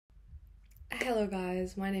Hello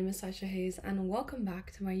guys, my name is Saisha Hayes and welcome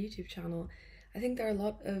back to my YouTube channel. I think there are a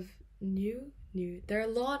lot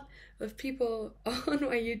of people on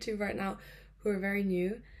my YouTube right now who are very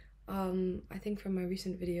new, I think from my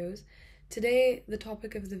recent videos. Today, the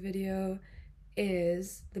topic of the video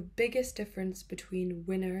is the biggest difference between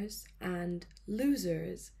winners and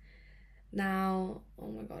losers. Now, oh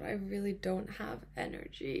my god, I really don't have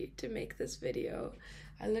energy to make this video.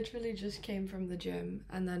 I literally just came from the gym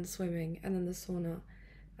and then swimming and then the sauna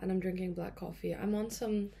and I'm drinking black coffee. I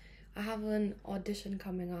have an audition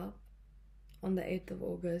coming up on the 8th of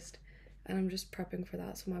August and I'm just prepping for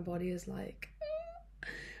that, so my body is like...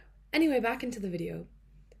 Anyway, back into the video.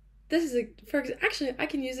 Actually, I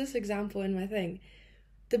can use this example in my thing.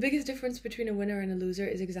 The biggest difference between a winner and a loser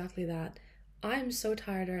is exactly that. I'm so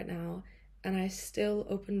tired right now and I still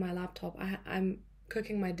open my laptop. I'm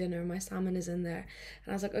cooking my dinner, my salmon is in there,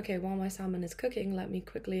 and I was like, okay, while my salmon is cooking, let me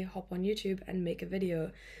quickly hop on YouTube and make a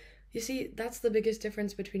video. You see, that's the biggest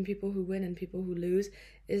difference between people who win and people who lose,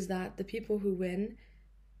 is that the people who win,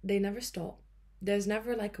 they never stop. There's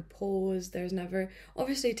never like a pause, there's never,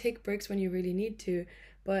 obviously take breaks when you really need to,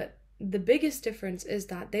 but the biggest difference is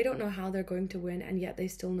that they don't know how they're going to win and yet they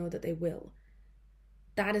still know that they will.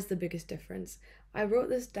 That is the biggest difference. I wrote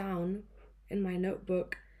this down in my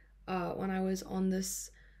notebook when I was on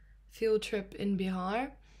this field trip in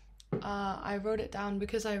Bihar. I wrote it down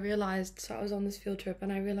because I realized, so I was on this field trip and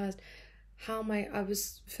I realized I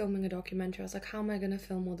was filming a documentary. I was like, how am I going to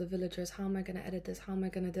film all the villagers? How am I going to edit this? How am I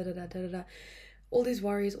going to da-da-da-da-da-da? All these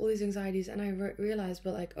worries, all these anxieties. And I realized,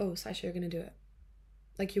 but like, oh, Saisha, you're going to do it.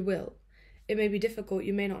 Like, you will. It may be difficult,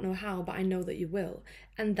 you may not know how, but I know that you will.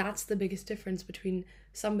 And that's the biggest difference between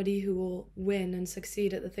somebody who will win and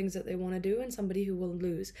succeed at the things that they want to do and somebody who will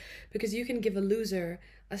lose. Because you can give a loser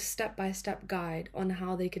a step-by-step guide on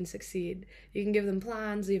how they can succeed. You can give them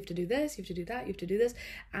plans, you have to do this, you have to do that, you have to do this.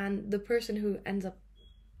 And the person who ends up...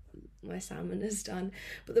 My salmon is done.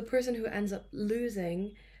 But the person who ends up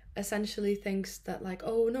losing essentially thinks that like,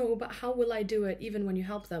 oh no, but how will I do it even when you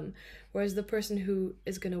help them? Whereas the person who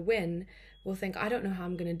is going to win will think, I don't know how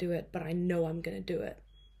I'm going to do it, but I know I'm going to do it.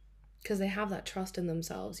 Because they have that trust in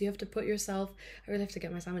themselves. You have to put yourself, I really have to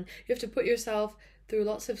get my salmon, you have to put yourself through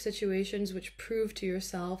lots of situations which prove to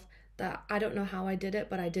yourself that I don't know how I did it,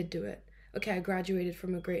 but I did do it. Okay, I graduated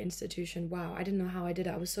from a great institution. Wow, I didn't know how I did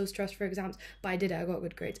it. I was so stressed for exams, but I did it. I got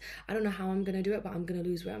good grades. I don't know how I'm going to do it, but I'm going to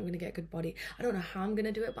lose weight. I'm going to get a good body. I don't know how I'm going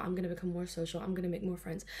to do it, but I'm going to become more social. I'm going to make more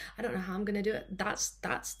friends. I don't know how I'm going to do it.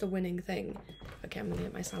 That's the winning thing. Okay, I'm going to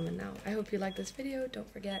get my salmon now. I hope you like this video. Don't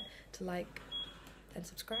forget to like and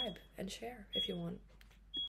subscribe and share if you want.